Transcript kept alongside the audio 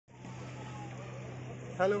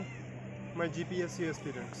Hello, my GPSC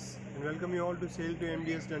aspirants, and welcome you all to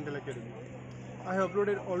sailtomdsacademy Dental Academy. I have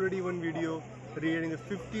uploaded already one video regarding the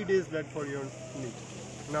 50 days left for your NEET.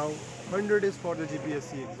 Now 100 days for the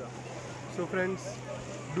GPSC exam. So friends,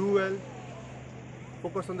 do well,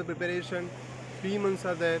 focus on the preparation. 3 months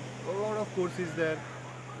are there, a lot of courses there,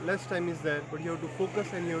 less time is there, but you have to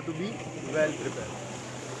focus and you have to be well prepared.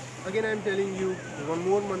 Again, I am telling you one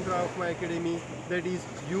more mantra of my academy, that is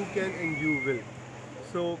you can and you will.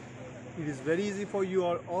 So it is very easy for you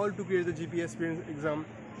all to clear the GPSC exam.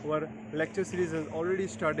 Our lecture series has already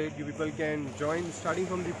started. You people can join starting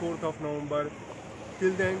from the 4th of November.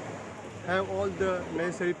 Till then, have all the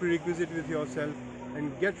necessary prerequisites with yourself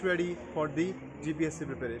and get ready for the GPSC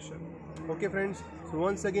preparation. Okay friends, so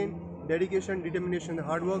once again, dedication, determination,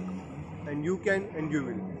 hard work, and you can and you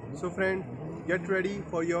will. So friend, get ready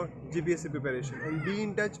for your GPSC preparation and be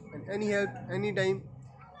in touch, and any help, anytime,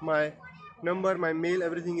 my number, my mail,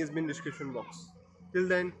 everything is in description box. Till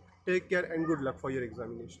then, take care and good luck for your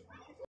examination.